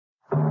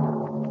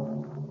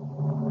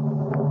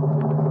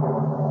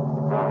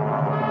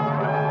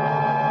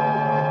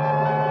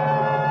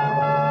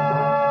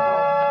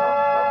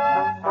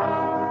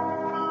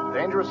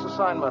Dangerous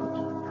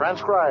Assignment,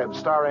 transcribed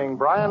starring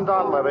Brian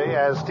Donlevy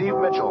as Steve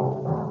Mitchell.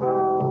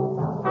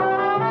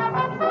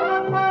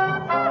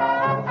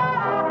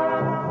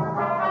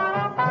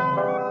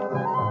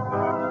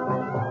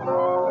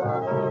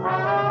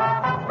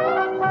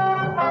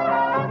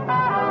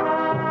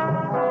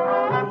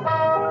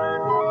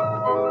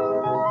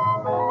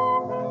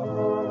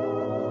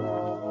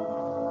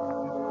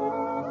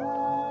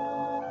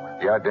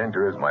 Yeah,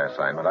 danger is my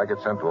assignment. I get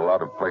sent to a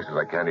lot of places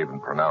I can't even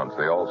pronounce.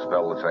 They all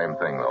spell the same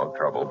thing, though,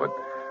 trouble. But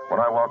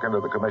when I walk into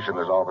the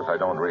commissioner's office, I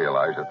don't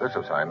realize that this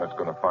assignment's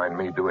going to find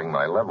me doing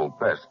my level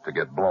best to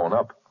get blown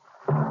up.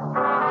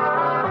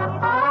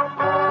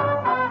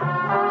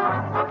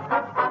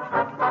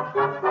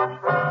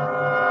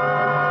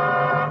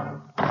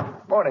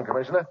 Morning,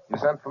 Commissioner. You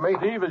sent for me?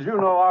 Steve, as you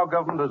know, our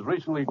government has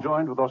recently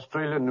joined with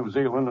Australia and New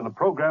Zealand in a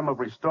program of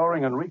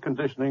restoring and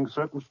reconditioning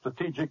certain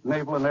strategic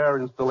naval and air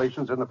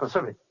installations in the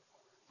Pacific.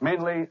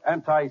 Mainly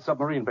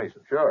anti-submarine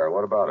bases. Sure.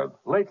 What about it?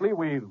 Lately,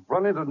 we've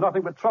run into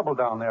nothing but trouble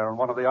down there on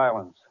one of the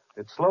islands.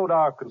 It slowed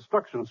our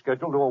construction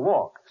schedule to a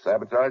walk.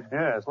 Sabotage?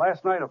 Yes.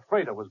 Last night, a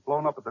freighter was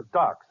blown up at the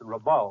docks in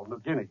Rabaul, New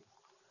Guinea.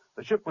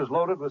 The ship was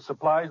loaded with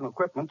supplies and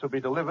equipment to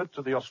be delivered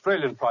to the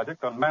Australian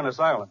project on Manus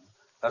Island,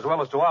 as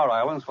well as to our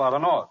islands farther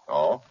north.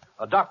 Oh?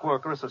 A dock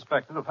worker is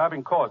suspected of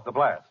having caused the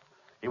blast.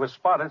 He was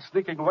spotted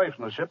sneaking away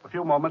from the ship a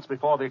few moments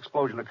before the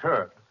explosion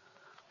occurred.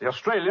 The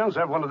Australians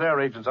have one of their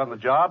agents on the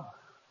job,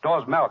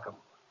 Dawes Malcolm.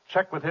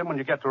 Check with him when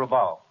you get to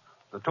Rabaul.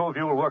 The two of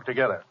you will work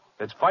together.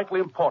 It's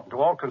vitally important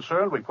to all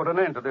concerned we put an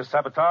end to this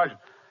sabotage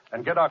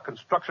and get our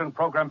construction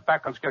program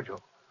back on schedule.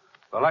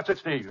 Well, that's it,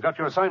 Steve. You got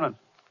your assignment.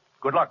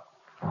 Good luck.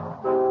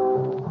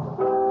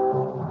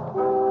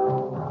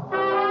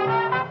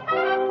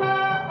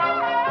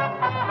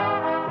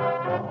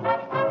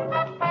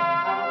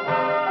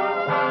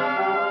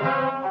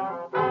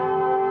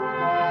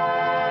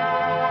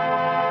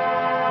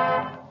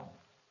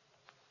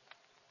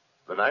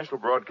 The National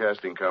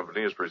Broadcasting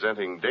Company is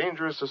presenting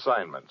Dangerous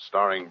Assignment,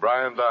 starring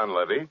Brian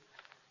Donlevy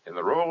in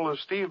the role of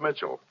Steve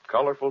Mitchell,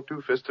 colorful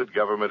two-fisted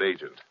government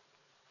agent.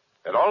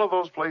 At all of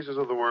those places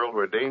of the world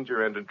where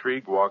danger and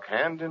intrigue walk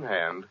hand in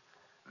hand,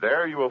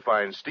 there you will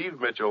find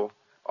Steve Mitchell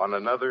on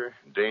another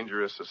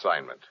dangerous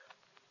assignment.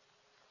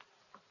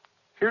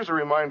 Here's a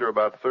reminder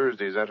about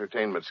Thursday's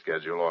entertainment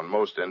schedule on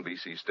most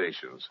NBC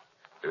stations.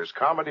 There's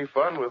comedy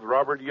fun with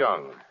Robert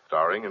Young,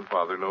 starring in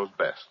Father Knows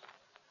Best.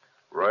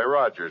 Roy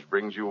Rogers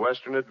brings you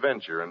Western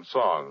adventure and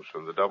songs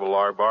from the Double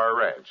R Bar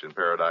Ranch in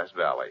Paradise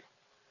Valley.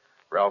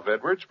 Ralph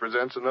Edwards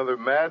presents another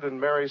mad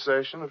and merry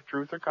session of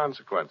Truth or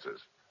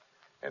Consequences.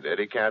 And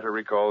Eddie Cantor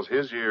recalls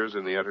his years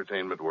in the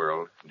entertainment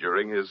world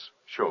during his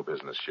show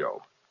business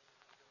show.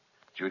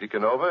 Judy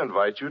Canova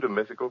invites you to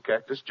mythical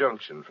Cactus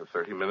Junction for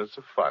 30 minutes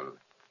of fun.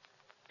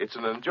 It's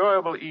an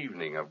enjoyable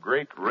evening of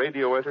great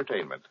radio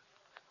entertainment.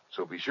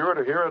 So be sure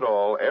to hear it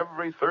all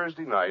every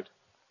Thursday night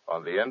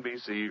on the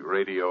NBC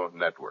Radio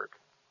Network.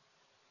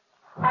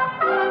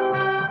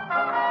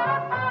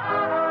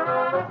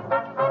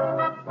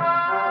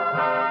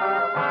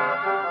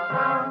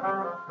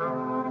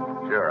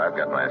 Sure, I've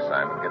got my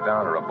assignment. Get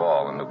down to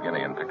Rabaul in New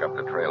Guinea and pick up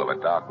the trail of a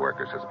dock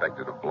worker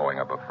suspected of blowing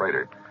up a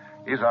freighter.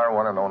 He's our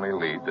one and only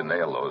lead to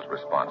nail those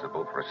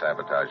responsible for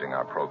sabotaging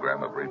our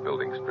program of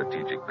rebuilding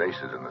strategic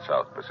bases in the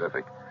South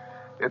Pacific.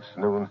 It's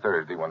noon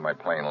Thursday when my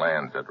plane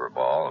lands at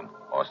Rabaul, and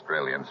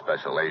Australian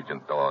Special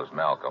Agent Dawes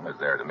Malcolm is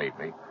there to meet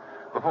me.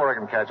 Before I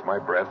can catch my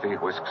breath, he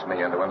whisks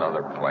me into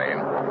another plane.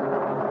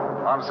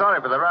 I'm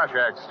sorry for the rush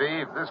act,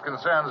 Steve. This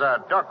concerns our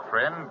dock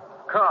friend,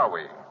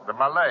 Carwy, the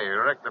Malay who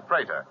wrecked the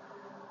freighter.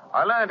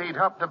 I learned he'd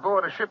hopped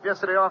aboard a ship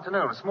yesterday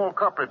afternoon, a small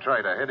copper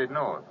trader headed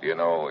north. Do you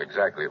know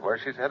exactly where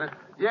she's headed?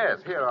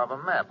 Yes, here I have a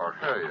map. I'll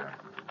show you.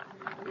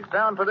 He's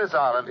bound for this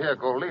island here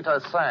called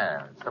Lita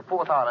San. It's the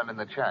fourth island in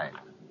the chain.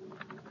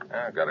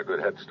 Got a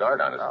good head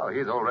start on us. Oh,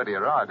 he's already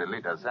arrived at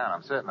Lita San.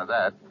 I'm certain of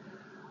that.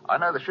 I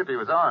know the ship he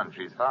was on.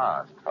 She's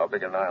fast. How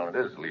big an island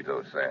is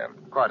Lito San?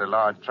 Quite a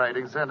large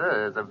trading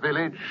center. There's a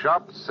village,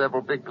 shops,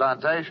 several big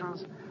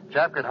plantations.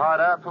 Chap could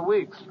hide out for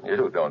weeks.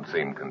 You don't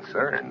seem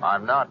concerned.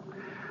 I'm not.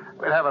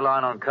 We'll have a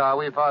line on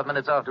Carwy 5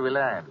 minutes after we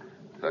land.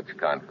 Such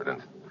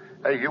confidence.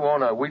 Hey, you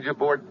own a Ouija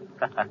board?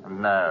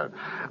 No.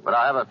 But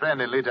I have a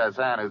friend in Lita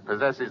San who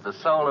possesses the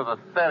soul of a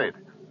ferret.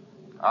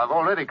 I've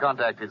already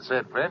contacted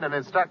said friend and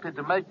instructed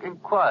to make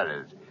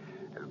inquiries.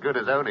 As good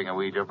as owning a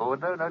Ouija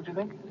board, though, don't you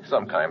think?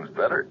 Sometimes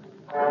better.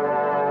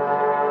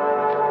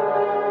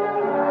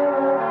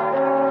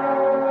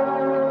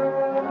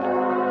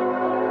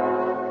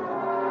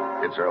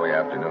 It's early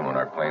afternoon when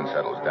our plane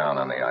settles down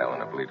on the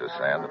island of Lita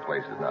San. The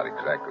place is not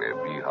exactly a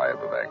beehive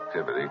of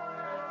activity.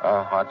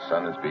 A hot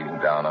sun is beating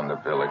down on the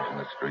village, and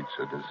the streets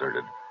are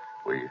deserted.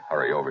 We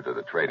hurry over to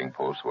the trading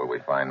post where we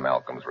find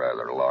Malcolm's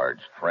rather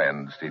large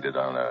friend seated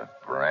on a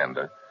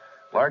veranda.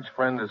 Large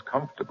friend is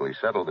comfortably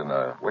settled in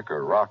a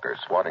wicker rocker,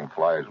 swatting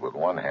flies with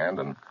one hand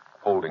and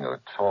holding a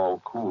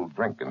tall, cool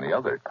drink in the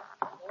other.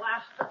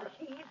 Blasted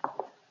heat.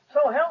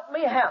 So help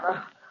me,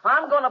 Hannah.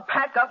 I'm going to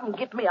pack up and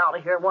get me out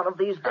of here one of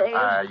these days.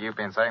 You've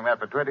been saying that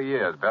for 20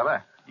 years,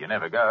 Bella. You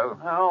never go.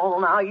 Oh,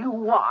 now you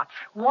watch.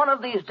 One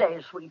of these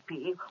days, Sweet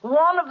Pea.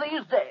 One of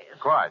these days.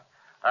 Quite.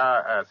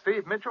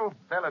 Steve Mitchell,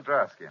 Bella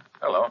Draskin.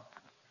 Hello.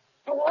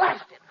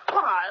 Blasted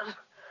flies.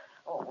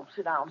 Oh,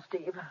 sit down,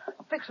 Steve.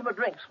 Fix him a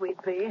drink,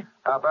 Sweet Pea.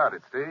 How about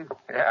it, Steve?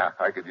 Yeah,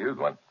 I could use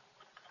one.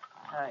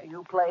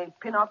 You play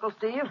pinochle,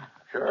 Steve?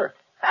 Sure.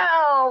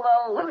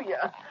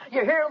 Hallelujah.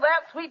 You hear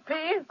that, Sweet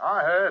Pea?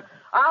 I heard.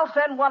 I'll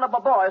send one of my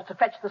boys to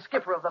fetch the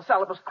skipper of the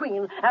Celibus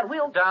Queen, and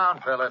we'll...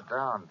 Down, fella,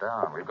 down.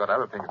 We've got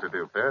other things to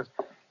do first.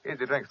 Here's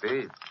your drink,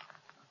 Steve.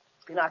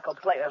 Pinochle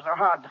players are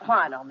hard to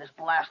find on this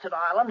blasted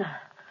island.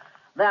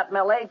 That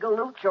Malay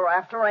galoot you're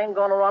after ain't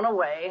gonna run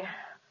away.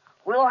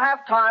 We'll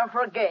have time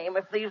for a game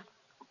if these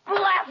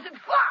blasted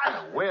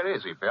flies... Where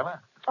is he,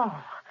 fella?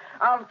 Oh,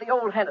 out at the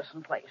old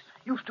Henderson place.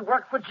 Used to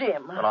work for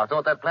Jim. Well, I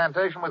thought that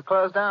plantation was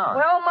closed down.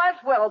 Well,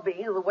 might well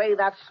be, the way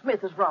that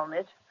Smith is running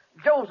it.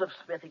 Joseph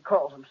Smith, he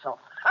calls himself.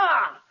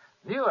 Ah!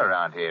 New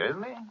around here,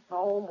 isn't he?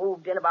 Oh,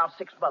 moved in about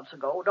 6 months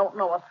ago. Don't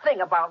know a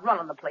thing about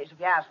running the place, if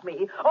you ask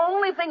me.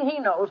 Only thing he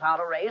knows how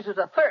to raise is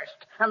a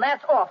thirst, and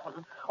that's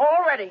often.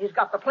 Already he's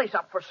got the place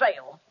up for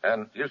sale.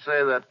 And you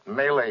say that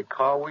Malay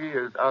Kawi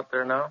is out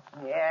there now?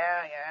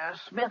 Yeah.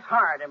 Smith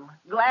hired him.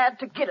 Glad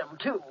to get him,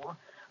 too.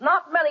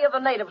 Not many of the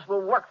natives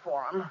will work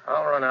for him.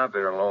 I'll run out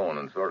there alone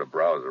and sort of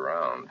browse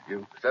around.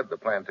 You said the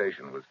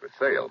plantation was for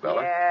sale,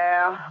 Bella.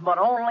 Yeah, but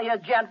only a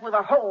gent with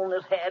a hole in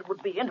his head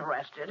would be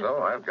interested.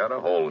 So I've got a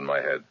hole in my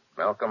head.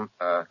 Malcolm,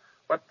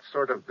 what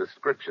sort of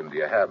description do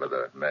you have of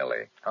the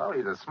Malay? Oh,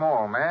 he's a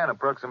small man,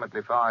 approximately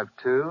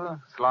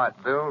 5'2",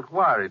 slight build,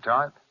 wiry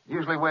type.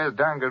 Usually wears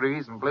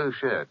dungarees and blue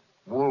shirt,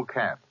 wool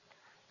cap.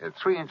 A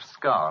 3-inch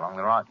scar along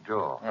the right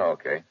jaw.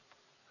 Okay.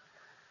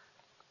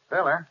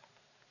 Fella,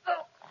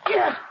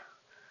 Yeah.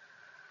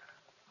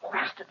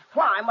 Blasted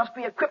fly must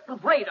be equipped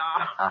with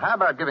radar. how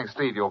about giving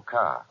Steve your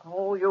car?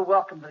 Oh, you're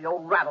welcome to the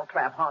old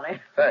rattletrap, honey.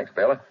 Thanks,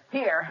 Bella.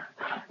 Here,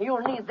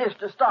 you'll need this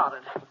to start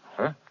it.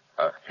 Huh?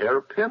 A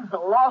hairpin?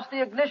 Lost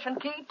the ignition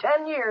key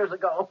 10 years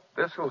ago.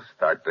 This'll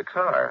start the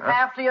car, huh?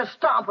 After you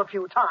stomp a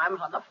few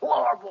times on the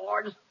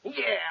floorboards.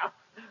 Yeah.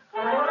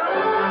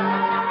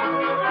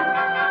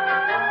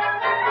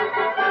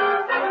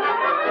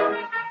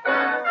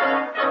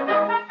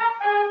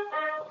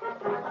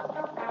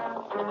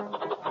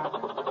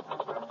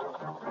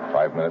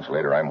 5 minutes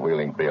later, I'm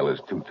wheeling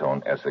Baylor's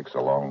two-tone Essex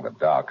along the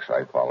docks.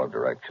 I follow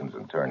directions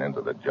and turn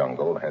into the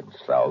jungle, head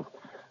south.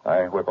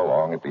 I whip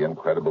along at the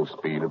incredible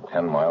speed of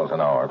 10 miles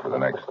an hour for the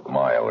next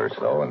mile or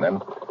so, and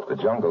then the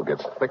jungle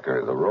gets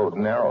thicker, the road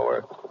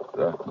narrower,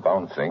 the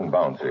bouncing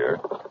bouncier.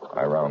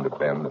 I round a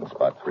bend and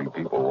spot 3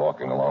 people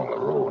walking along the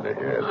road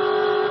ahead.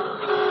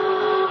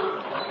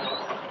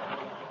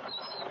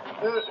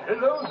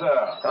 Hello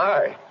there.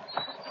 Hi.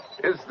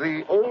 Is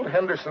the old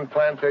Henderson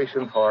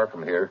plantation far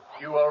from here?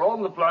 You are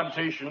on the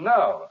plantation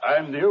now.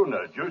 I'm the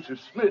owner, Joseph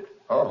Smith.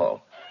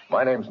 Oh,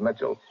 my name's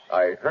Mitchell.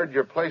 I heard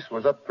your place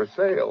was up for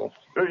sale.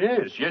 Oh,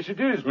 yes,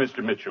 it is,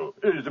 Mr. Mitchell.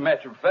 As a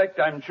matter of fact,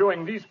 I'm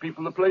showing these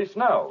people the place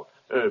now.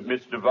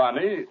 Miss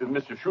Devani,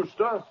 Mr.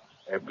 Schuster.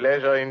 A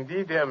pleasure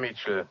indeed, Herr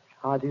Mitchell.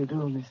 How do you do,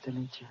 Mr.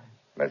 Mitchell?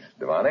 Miss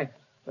Devani?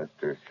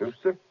 Mr.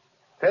 Schuster?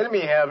 Tell me,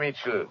 Herr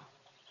Mitchell,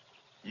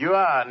 you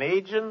are an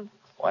agent?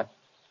 What?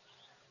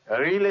 A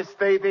real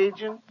estate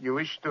agent? You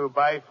wish to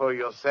buy for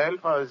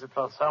yourself, or is it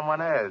for someone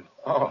else?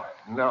 Oh,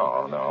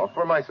 no,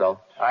 for myself.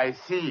 I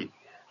see.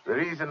 The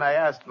reason I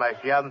asked, my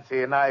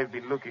fiancée and I have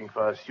been looking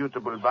for a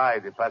suitable buy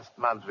the past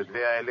month with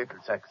very little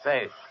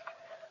success.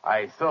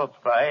 I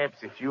thought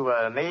perhaps if you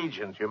were an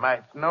agent, you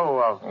might know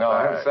of... No,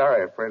 I'm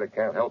sorry. Afraid I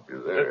can't help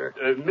you there.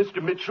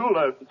 Mr. Mitchell,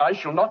 I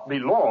shall not be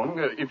long.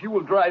 If you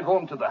will drive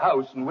on to the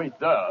house and wait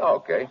there.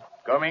 Okay.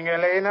 Coming,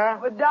 Elena?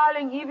 But,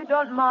 darling, if you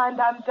don't mind,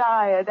 I'm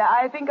tired.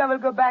 I think I will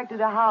go back to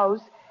the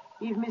house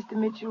if Mr.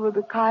 Mitchell will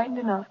be kind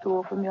enough to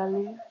offer me a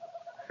lift.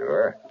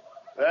 Sure.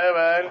 Very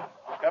well.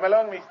 Come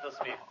along, Mr.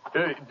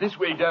 Smith. This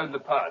way down the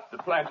path. The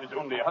plant is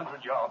only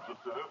 100 yards or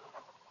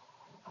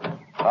so.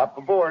 Hop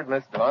aboard,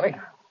 Miss Devani.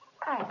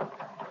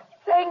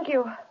 Thank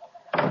you.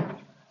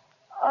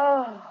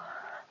 Oh,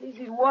 this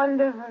is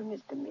wonderful,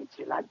 Mr.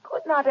 Mitchell. I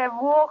could not have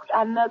walked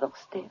another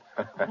step.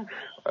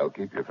 Well,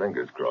 keep your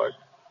fingers crossed.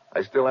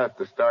 I still have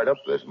to start up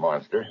this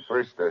monster.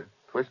 First, a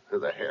twist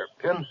of the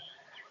hairpin.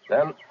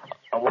 Then,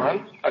 a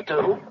 1, a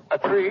 2, a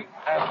 3,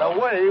 and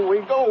away we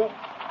go.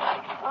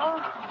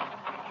 Oh,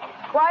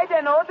 quite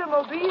an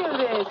automobile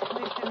this,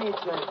 Mr.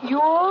 Mitchell.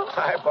 Yours?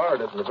 I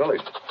borrowed it in the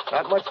village.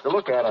 Not much to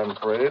look at, I'm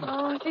afraid.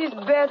 Oh, it is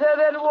better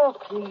than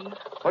walking.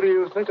 What do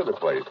you think of the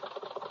place?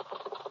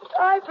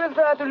 I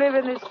prefer to live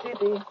in the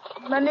city.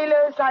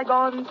 Manila,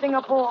 Saigon,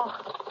 Singapore.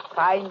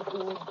 Fine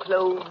food,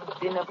 clothes,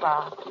 dinner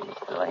parties,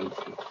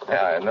 races.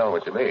 Yeah, I know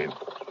what you mean.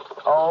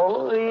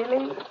 Oh,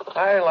 really?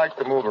 I like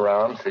to move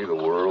around, see the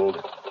world.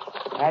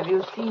 Have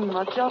you seen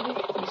much of it,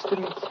 Mr.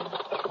 Mitchell?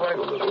 Quite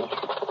a little.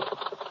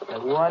 A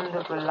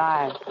wonderful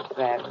life to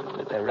travel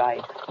with the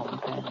right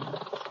companion.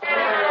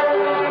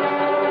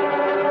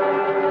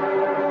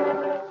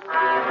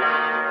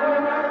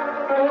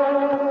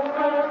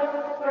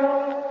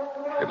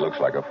 It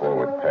looks like a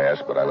forward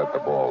pass, but I let the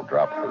ball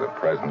drop for the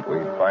present.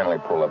 We finally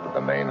pull up at the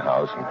main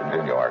house and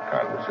continue our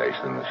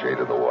conversation in the shade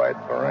of the wide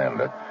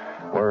veranda.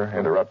 We're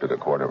interrupted a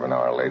quarter of an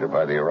hour later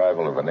by the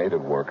arrival of a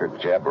native worker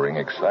jabbering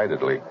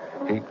excitedly.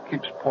 He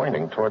keeps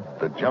pointing toward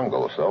the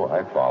jungle, so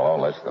I follow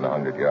less than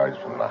 100 yards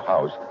from the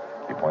house.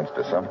 He points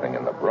to something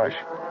in the brush.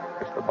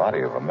 It's the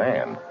body of a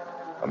man.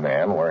 A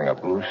man wearing a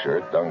blue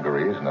shirt,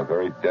 dungarees, and a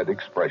very dead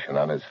expression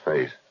on his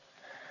face.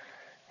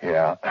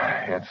 Yeah,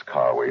 it's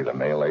Cowie, the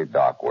Malay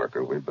dock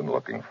worker we've been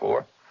looking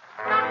for.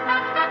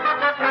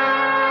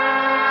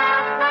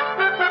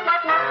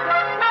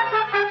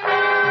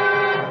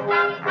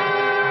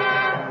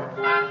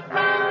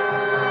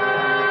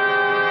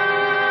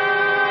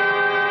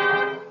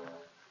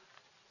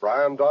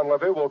 Brian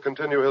Donlevy will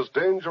continue his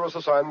dangerous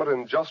assignment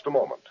in just a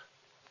moment.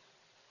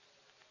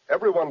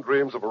 Everyone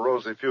dreams of a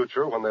rosy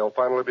future when they'll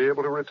finally be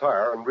able to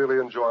retire and really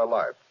enjoy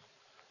life.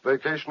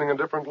 Vacationing in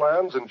different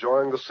lands,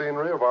 enjoying the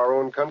scenery of our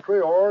own country,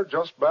 or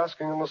just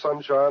basking in the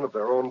sunshine of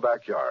their own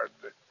backyard.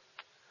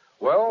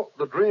 Well,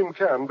 the dream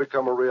can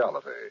become a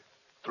reality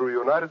through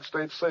United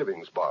States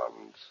savings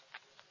bonds.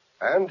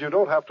 And you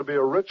don't have to be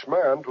a rich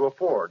man to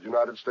afford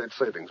United States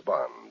savings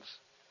bonds.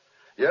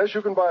 Yes,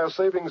 you can buy a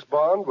savings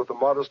bond with a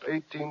modest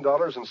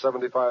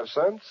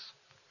 $18.75,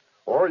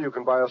 or you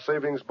can buy a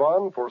savings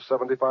bond for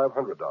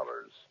 $7,500.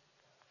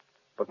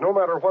 But no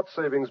matter what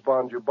savings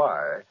bond you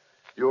buy,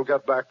 you'll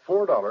get back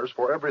 $4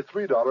 for every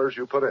 $3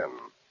 you put in.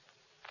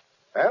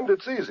 And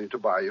it's easy to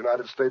buy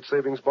United States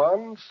savings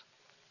bonds.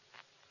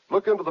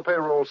 Look into the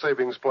payroll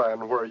savings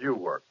plan where you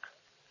work.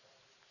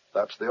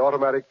 That's the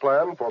automatic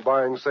plan for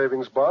buying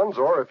savings bonds,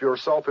 or if you're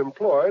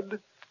self-employed,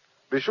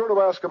 be sure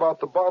to ask about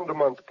the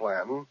bond-a-month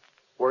plan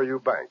where you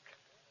bank.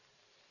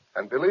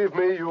 And believe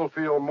me, you'll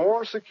feel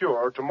more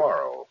secure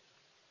tomorrow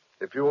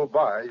if you will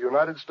buy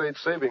United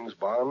States savings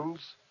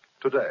bonds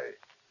today.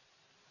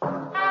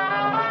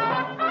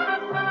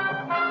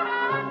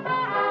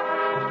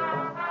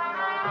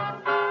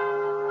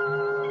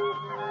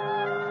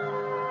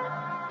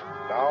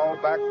 Now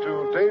back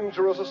to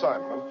Dangerous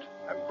Assignment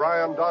and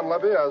Brian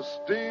Donlevy as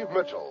Steve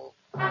Mitchell.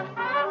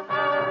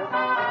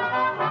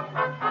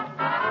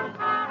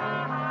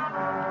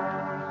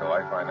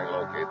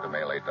 The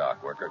Malay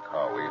dock worker,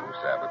 Cowie, who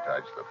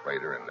sabotaged the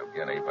freighter in New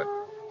Guinea, but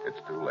it's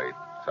too late.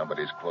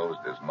 Somebody's closed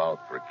his mouth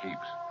for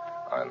keeps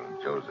on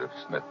Joseph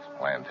Smith's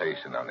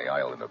plantation on the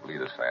island of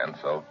Leadersan,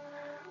 so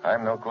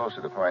I'm no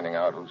closer to finding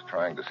out who's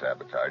trying to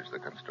sabotage the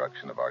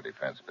construction of our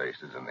defense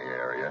bases in the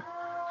area.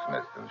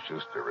 Smith and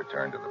Schuster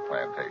returned to the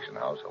plantation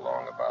house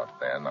along about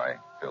then. I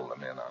filled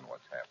them in on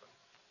what's happened.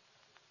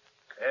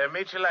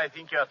 Mitchell, I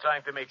think you're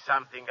trying to make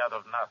something out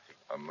of nothing.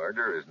 A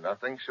murder is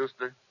nothing,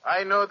 Schuster?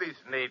 I know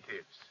these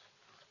natives.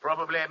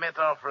 Probably a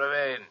matter of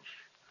revenge.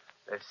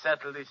 They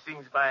settle these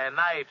things by a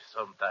knife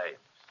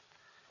sometimes.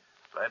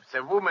 Perhaps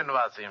a woman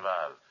was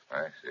involved.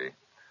 I see.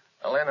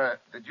 Elena,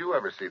 did you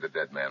ever see the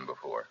dead man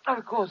before?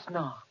 Of course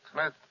not.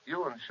 Smith,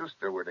 you and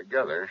Schuster were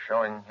together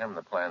showing him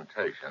the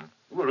plantation.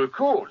 Well, of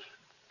course.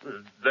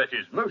 That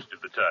is most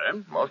of the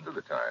time. Most of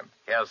the time.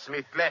 Herr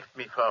Smith left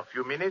me for a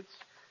few minutes.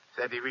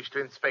 Said he wished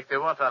to inspect the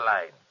water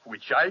line.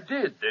 Which I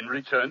did, then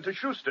returned to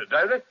Schuster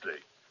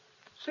directly.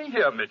 See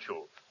here,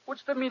 Mitchell.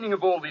 What's the meaning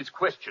of all these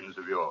questions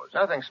of yours?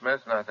 Nothing,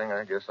 Smith, nothing.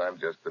 I guess I'm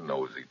just the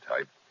nosy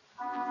type.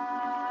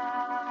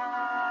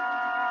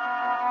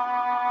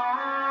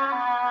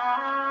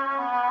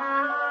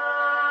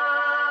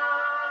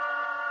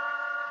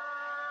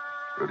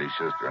 Rudy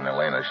Schuster and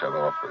Elena shove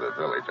off for the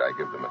village. I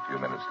give them a few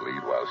minutes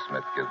lead while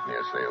Smith gives me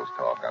a sales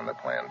talk on the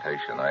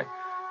plantation. I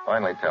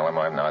finally tell him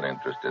I'm not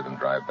interested and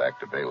drive back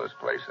to Baylor's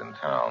place in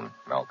town.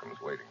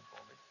 Malcolm's waiting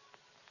for me.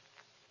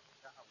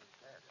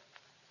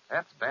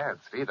 That's bad,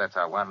 Steve. That's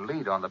our one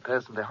lead on the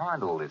person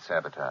behind all this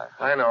sabotage.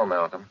 I know,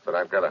 Malcolm, but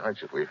I've got a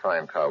hunch if we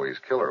find Cowie's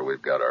killer,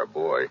 we've got our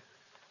boy.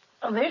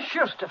 This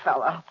Schuster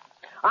fella,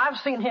 I've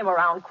seen him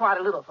around quite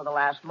a little for the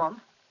last month.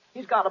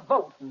 He's got a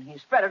boat, and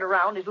he's spread it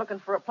around. He's looking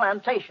for a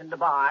plantation to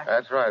buy.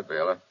 That's right,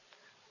 Baylor.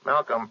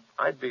 Malcolm,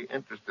 I'd be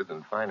interested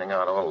in finding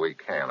out all we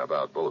can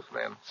about both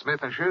men.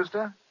 Smith and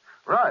Schuster?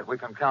 Right. We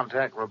can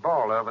contact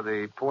Rabal over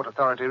the Port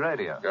Authority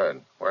radio.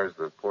 Good. Where's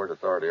the Port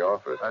Authority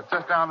office?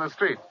 Just down the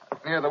street,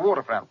 near the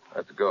waterfront.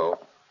 Let's go.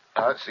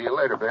 See you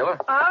later, Baylor.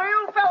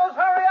 You fellas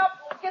hurry up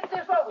and get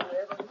this over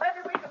with, and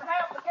maybe we can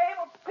have the game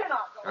of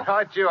pinochle.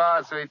 Right you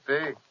are, sweet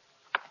pea.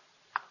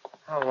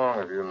 How long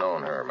have you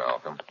known her,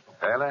 Malcolm?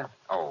 Baylor?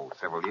 Oh,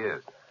 several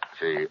years.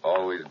 She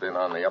always been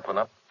on the up and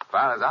up? As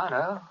far as I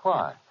know.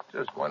 Why?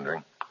 Just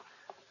wondering.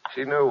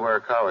 She knew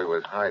where Cowie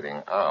was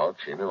hiding out.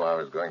 She knew I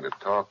was going to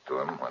talk to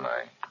him when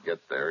I get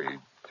there.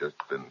 He'd just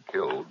been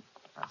killed.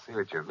 I see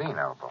what you mean,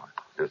 old boy.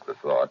 Just a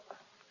thought.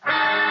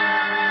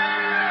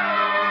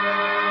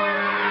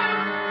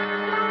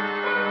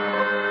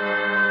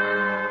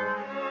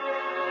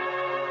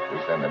 We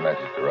send a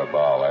message to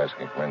Rabal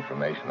asking for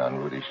information on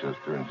Rudy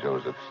Schuster and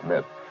Joseph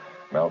Smith.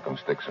 Malcolm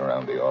sticks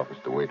around the office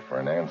to wait for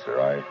an answer.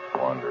 I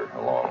wander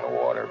along the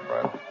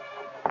waterfront.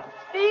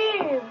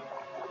 Steve!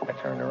 I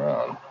turn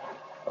around.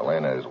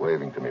 Elena is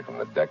waving to me from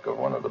the deck of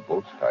one of the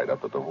boats tied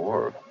up at the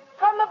wharf.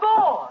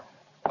 aboard.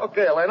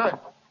 Okay, Elena.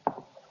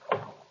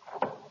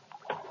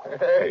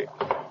 Hey.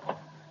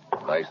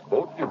 Nice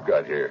boat you've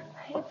got here.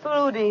 It's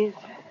Rudy's.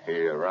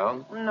 He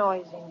around? No,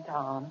 he's in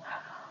town.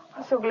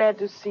 I'm so glad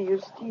to see you,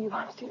 Steve.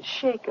 I'm still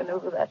shaken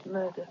over that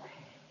murder.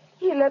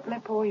 Here, let me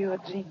pour you a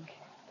drink.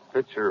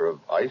 Pitcher of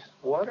ice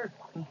water?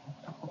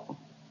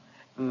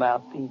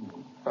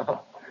 Martini.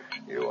 Oh,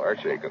 you are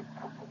shaken.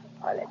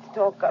 Oh, let's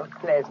talk of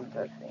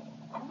pleasanter things.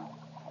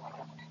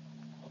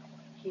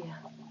 Here,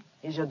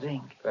 here's your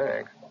drink.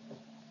 Thanks.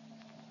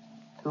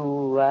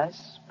 To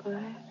us,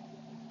 perhaps?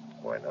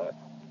 Why not?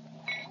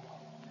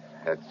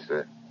 That's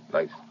a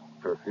nice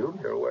perfume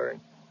you're wearing.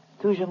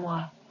 Toujours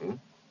moi. Hmm?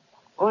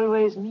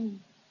 Always me.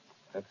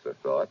 That's a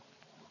thought.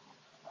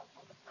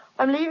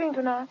 I'm leaving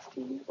tonight,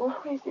 Steve.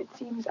 Always it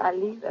seems I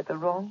leave at the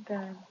wrong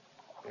time.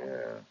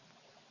 Yeah.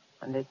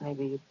 Unless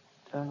maybe you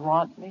don't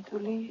want me to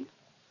leave.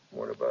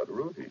 What about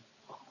Rudy?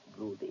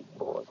 Rudy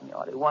bores me.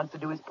 All he wants to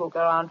do is poke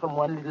around from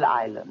one little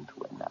island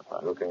to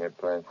another. Looking at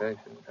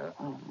plantations, huh?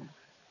 Mm-hmm.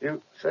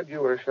 You said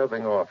you were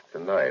shoving off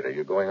tonight. Are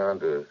you going on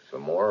to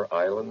some more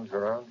islands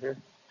around here?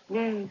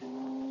 Yes.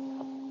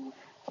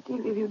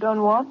 Steve, if you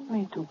don't want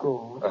me to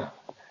go.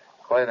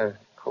 Quite a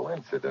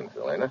coincidence,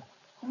 Elena.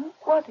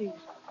 What is?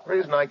 The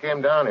reason I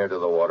came down here to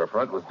the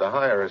waterfront was to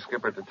hire a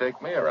skipper to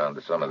take me around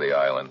to some of the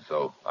islands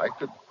so I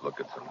could look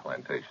at some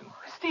plantations.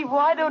 Steve,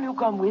 why don't you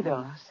come with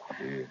us?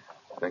 Do you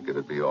think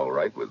it'd be all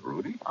right with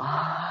Rudy?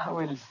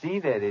 We'll see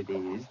that it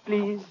is.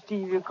 Please,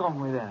 Steve, you come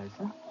with us.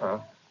 Huh?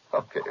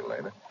 Okay,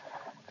 Elena.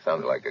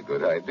 Sounds like a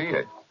good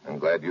idea. I'm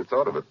glad you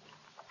thought of it.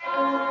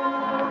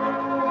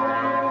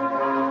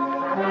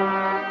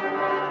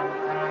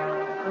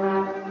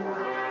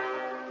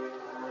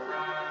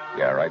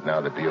 Yeah, right now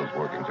the deal's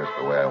working just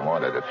the way I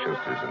want it. If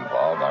Schuster's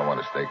involved, I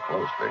want to stay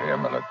close to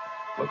him, and it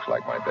looks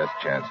like my best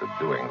chance of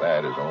doing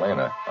that is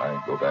Elena.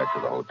 I go back to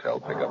the hotel,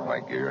 pick up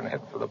my gear, and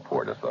head for the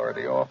Port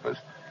Authority office.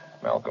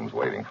 Malcolm's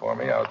waiting for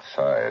me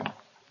outside.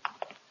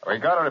 We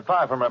got a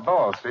reply from her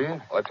boss,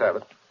 Steve. Let's have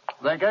it.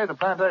 They gave the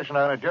plantation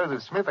owner,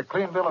 Joseph Smith, a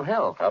clean bill of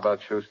health. How about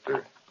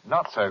Schuster?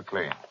 Not so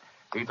clean.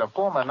 He's a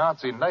former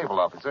Nazi naval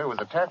officer who was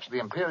attached to the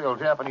Imperial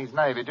Japanese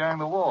Navy during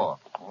the war.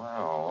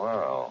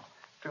 Well.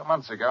 2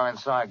 months ago in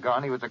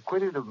Saigon, he was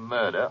acquitted of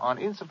murder on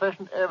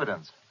insufficient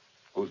evidence.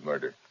 Whose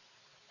murder?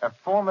 A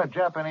former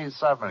Japanese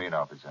submarine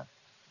officer.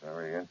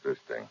 Very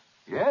interesting.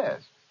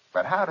 Yes,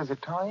 but how does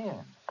it tie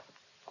in?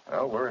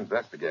 Well, we're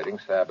investigating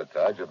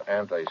sabotage of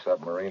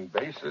anti-submarine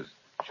bases.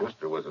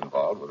 Schuster was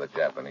involved with a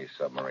Japanese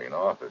submarine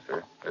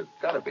officer. There's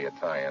got to be a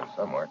tie-in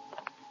somewhere.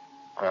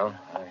 Well,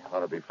 I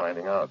ought to be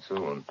finding out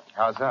soon.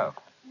 How so?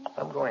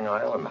 I'm going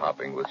island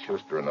hopping with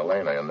Schuster and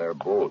Elena in their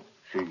boat.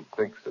 She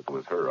thinks it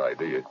was her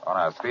idea. Oh,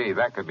 now, Steve,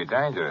 that could be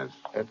dangerous.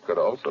 It could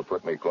also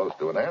put me close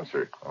to an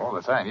answer. All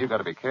the same, you've got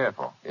to be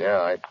careful.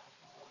 Yeah,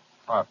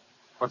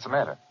 What's the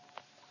matter?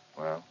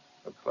 Well,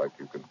 looks like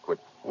you can quit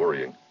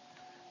worrying.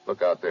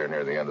 Look out there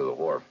near the end of the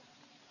wharf.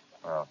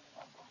 Well,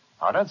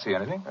 I don't see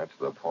anything. That's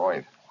the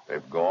point.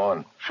 They've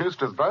gone.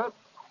 Schuster's boat?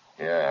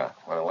 Yeah.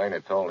 When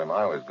Elena told him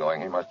I was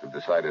going, he must have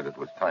decided it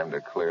was time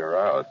to clear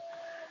out.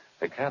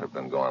 They can't have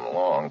been gone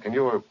long. Can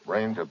you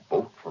arrange a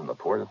boat from the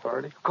Port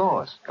Authority? Of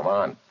course. Come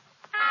on.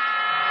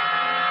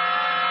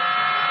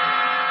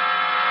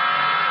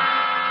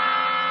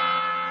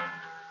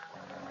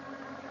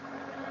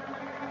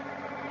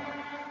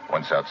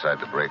 Once outside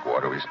the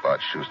breakwater, we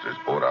spot Schuster's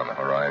boat on the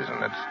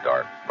horizon. It's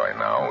dark by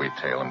now. We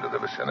tail him to the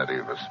vicinity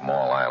of a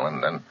small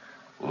island, then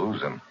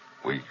lose him.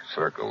 We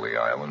circle the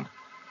island.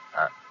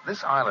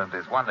 This island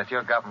is one that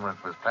your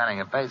government was planning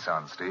a base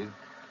on, Steve.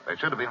 They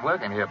should have been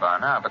working here by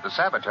now, but the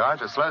sabotage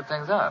has slowed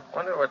things up.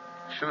 Wonder what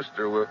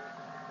Schuster will...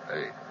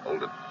 Hey,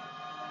 hold it.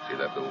 See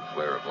that little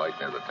flare of light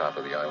near the top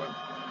of the island?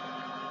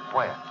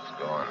 Where? It's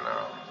gone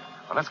now.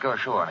 Well, let's go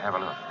ashore and have a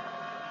look.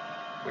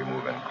 We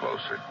move in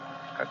closer.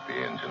 Cut the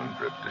engine,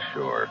 drift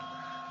ashore.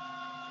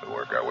 We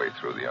work our way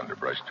through the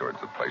underbrush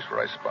towards the place where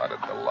I spotted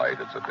the light.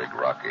 It's a big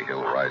rocky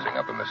hill rising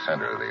up in the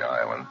center of the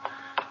island.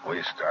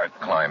 We start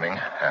climbing.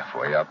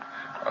 Halfway up,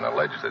 on a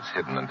ledge that's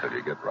hidden until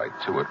you get right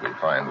to it, we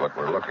find what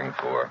we're looking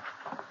for.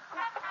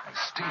 Hey,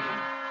 Steve,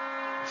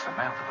 it's the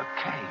mouth of a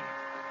cave.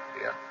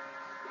 Yeah.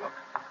 Look,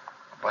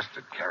 a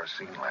busted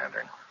kerosene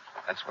lantern.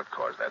 That's what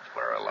caused that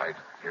flare of light.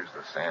 Here's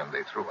the sand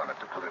they threw on it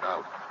to put it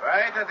out.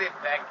 Right at the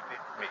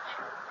detective,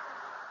 Mitchell.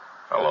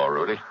 Hello,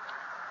 Rudy.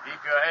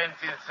 Keep your hands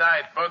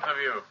inside, both of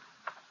you.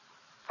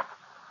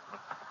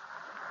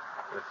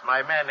 It's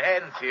my man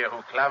Hans here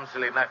who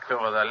clumsily knocked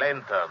over the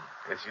lantern.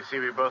 As you see,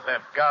 we both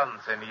have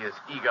guns, and he is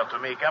eager to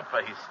make up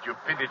for his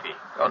stupidity.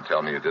 Don't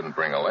tell me you didn't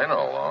bring Elena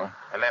along.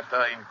 I left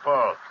her in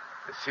port.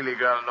 The silly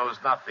girl knows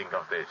nothing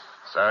of this.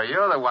 So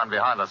you're the one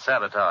behind the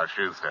sabotage,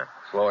 Schuster.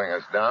 Slowing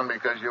us down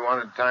because you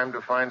wanted time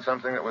to find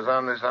something that was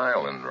on this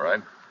island,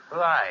 right?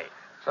 Right.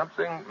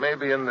 Something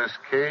maybe in this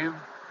cave?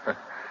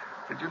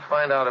 Did you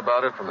find out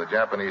about it from the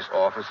Japanese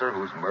officer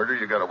whose murder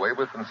you got away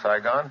with in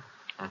Saigon?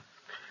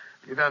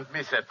 You don't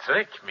miss a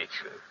trick,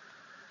 Mitchell.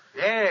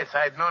 Yes,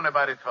 I'd known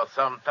about it for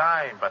some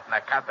time, but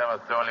Nakata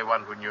was the only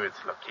one who knew its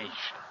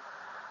location.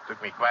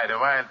 Took me quite a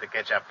while to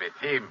catch up with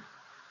him.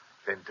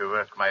 Then to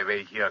work my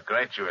way here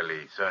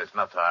gradually so as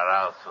not to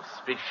arouse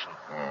suspicion.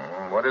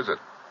 What is it?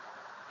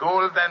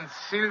 Gold and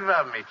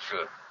silver,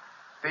 Mitchell.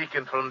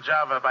 Taken from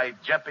Java by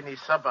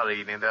Japanese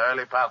submarine in the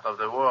early part of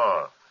the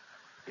war.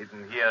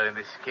 Hidden here in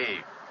this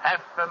cave.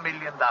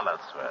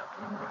 $500,000 worth.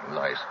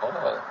 Nice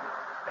haul.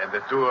 And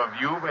the two of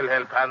you will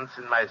help Hans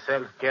and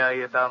myself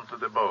carry it down to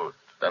the boat.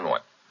 Then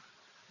what?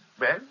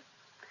 Well,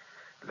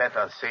 let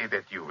us say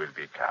that you will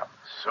become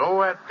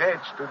so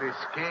attached to this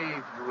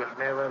cave you will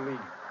never leave.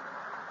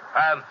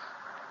 Hans,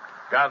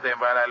 guard them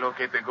while I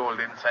locate the gold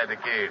inside the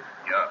cave.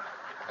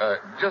 Yeah.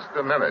 Just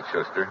a minute,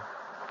 Schuster.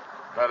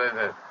 What is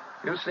it?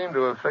 You seem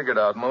to have figured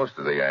out most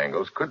of the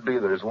angles. Could be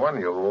there's one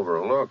you've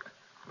overlooked.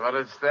 What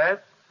is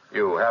that?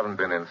 You haven't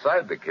been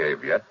inside the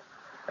cave yet.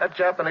 That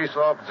Japanese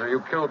officer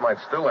you killed might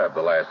still have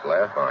the last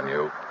laugh on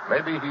you.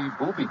 Maybe he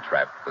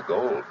booby-trapped the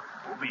gold.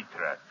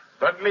 Booby-trapped?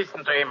 Don't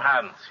listen to him,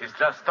 Hans. He's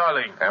just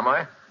stalling. Am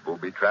I?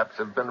 Booby traps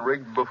have been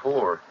rigged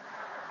before.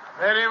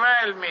 Very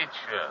well,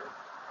 Mitchell.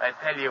 I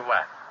tell you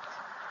what.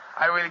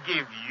 I will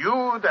give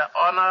you the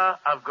honor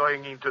of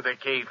going into the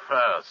cave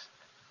first.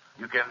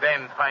 You can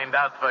then find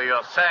out for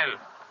yourself.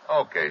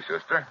 Okay,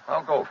 Schuster.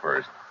 I'll go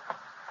first.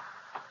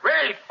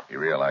 Wait! He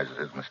realizes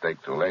his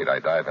mistake too late. I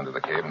dive into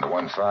the cave and to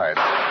one side.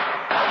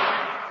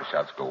 The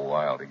shots go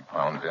wild. He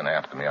pounds in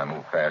after me. I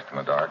move fast in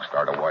the dark,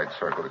 start a wide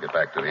circle to get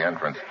back to the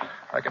entrance.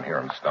 I can hear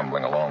him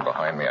stumbling along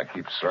behind me. I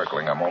keep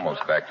circling. I'm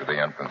almost back to the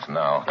entrance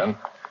now. Then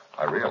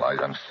I realize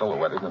I'm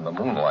silhouetted in the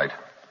moonlight.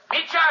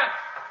 Mitchell!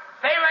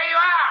 Stay where you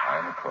are!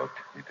 I'm cooked.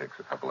 He takes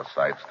a couple of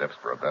side steps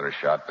for a better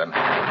shot, then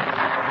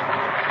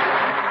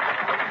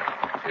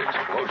the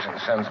explosion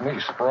sends me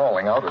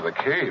sprawling out of the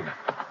cave.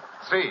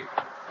 Steve,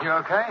 you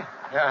okay?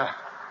 Yeah.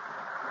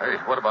 Hey,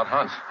 what about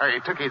Hans? Hey, he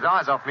took his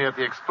eyes off me at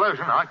the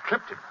explosion. I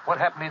clipped him. What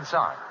happened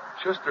inside?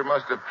 Schuster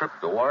must have tripped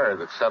the wire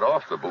that set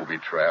off the booby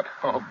trap.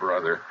 Oh,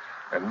 brother.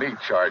 And me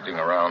charging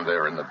around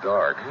there in the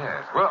dark.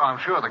 Yes. Well, I'm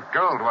sure the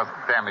gold wasn't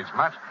damaged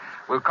much.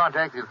 We'll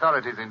contact the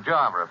authorities in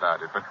Java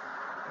about it, but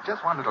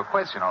just one little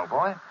question, old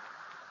boy.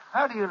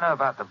 How do you know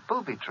about the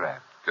booby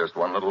trap? Just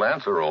one little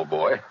answer, old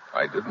boy.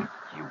 I didn't.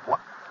 You what?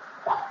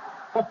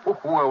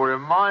 Well,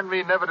 remind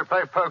me never to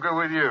play poker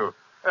with you.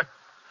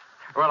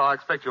 Well, I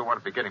expect you'll want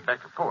to be getting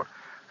back to port.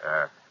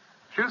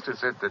 Schuster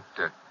said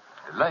that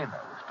Elena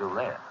was still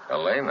there.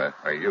 Elena?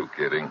 Are you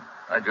kidding?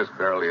 I just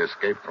barely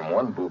escaped from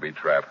one booby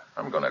trap.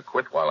 I'm going to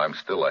quit while I'm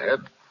still ahead.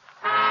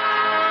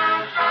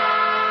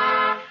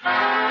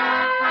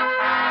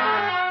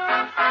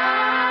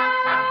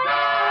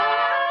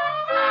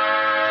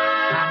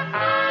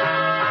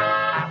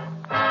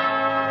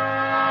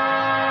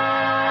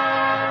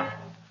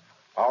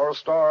 Our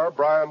star,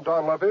 Brian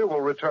Donlevy,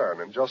 will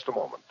return in just a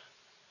moment.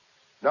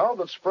 Now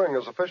that spring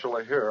is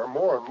officially here,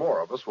 more and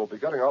more of us will be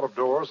getting out of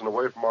doors and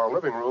away from our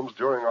living rooms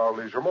during our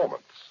leisure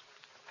moments.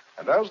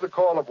 And as the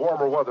call of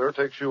warmer weather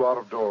takes you out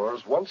of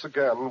doors, once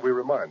again we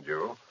remind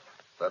you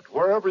that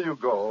wherever you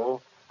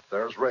go,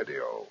 there's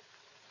radio.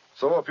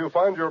 So if you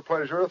find your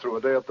pleasure through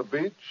a day at the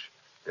beach,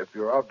 if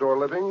your outdoor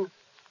living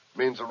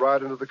means a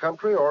ride into the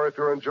country, or if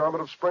your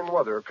enjoyment of spring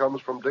weather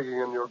comes from digging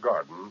in your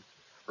garden,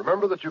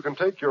 remember that you can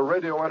take your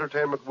radio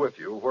entertainment with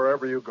you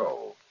wherever you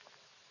go.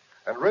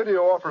 And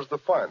radio offers the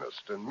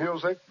finest in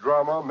music,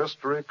 drama,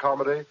 mystery,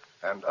 comedy,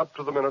 and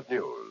up-to-the-minute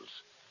news.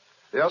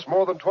 Yes,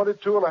 more than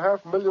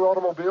 22.5 million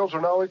automobiles are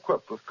now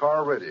equipped with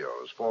car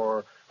radios,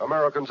 for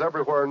Americans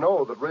everywhere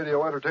know that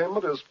radio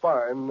entertainment is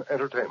fine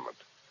entertainment.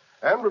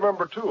 And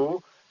remember,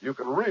 too, you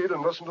can read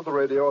and listen to the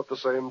radio at the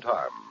same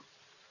time.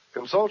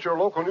 Consult your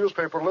local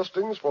newspaper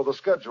listings for the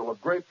schedule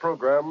of great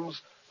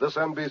programs this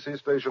NBC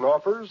station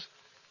offers,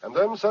 and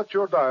then set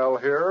your dial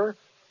here,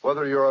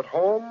 whether you're at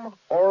home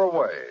or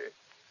away,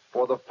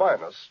 for the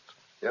finest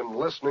in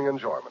listening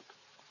enjoyment.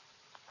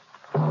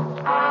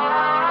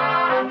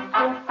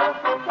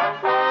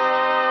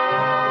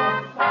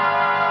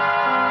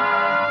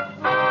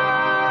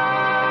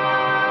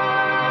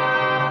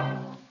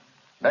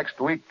 Next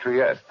week,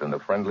 Trieste in the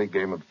friendly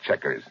game of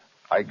checkers.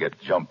 I get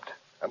jumped.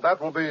 And that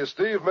will be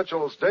Steve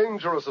Mitchell's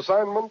dangerous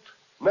assignment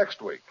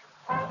next week.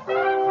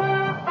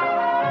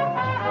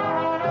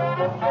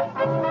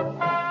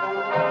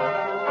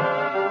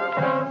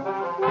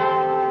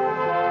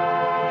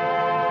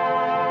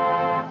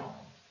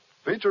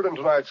 Featured in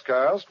tonight's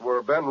cast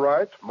were Ben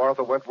Wright,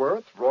 Martha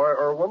Wentworth, Roy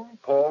Irwin,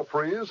 Paul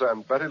Frees,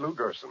 and Betty Lou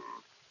Gerson.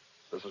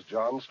 This is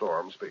John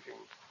Storm speaking.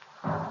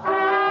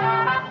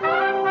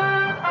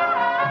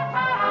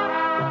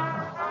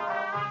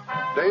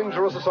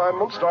 Dangerous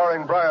Assignment,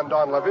 starring Brian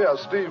Donlevy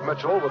as Steve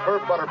Mitchell with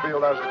Herb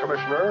Butterfield as the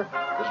commissioner,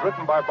 is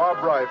written by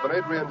Bob Reif and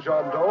Adrian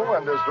John Doe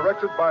and is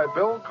directed by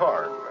Bill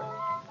Karn.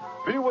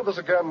 Be with us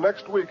again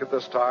next week at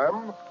this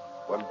time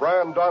when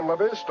Brian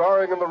Donlevy,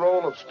 starring in the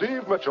role of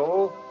Steve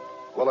Mitchell,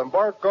 will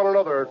embark on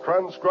another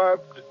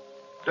transcribed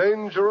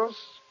Dangerous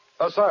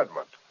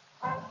Assignment.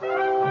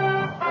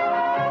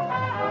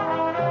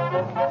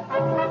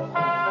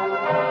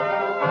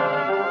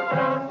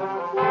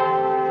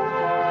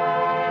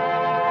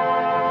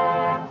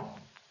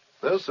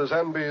 This is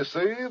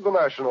NBC, the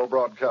national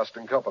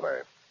broadcasting company.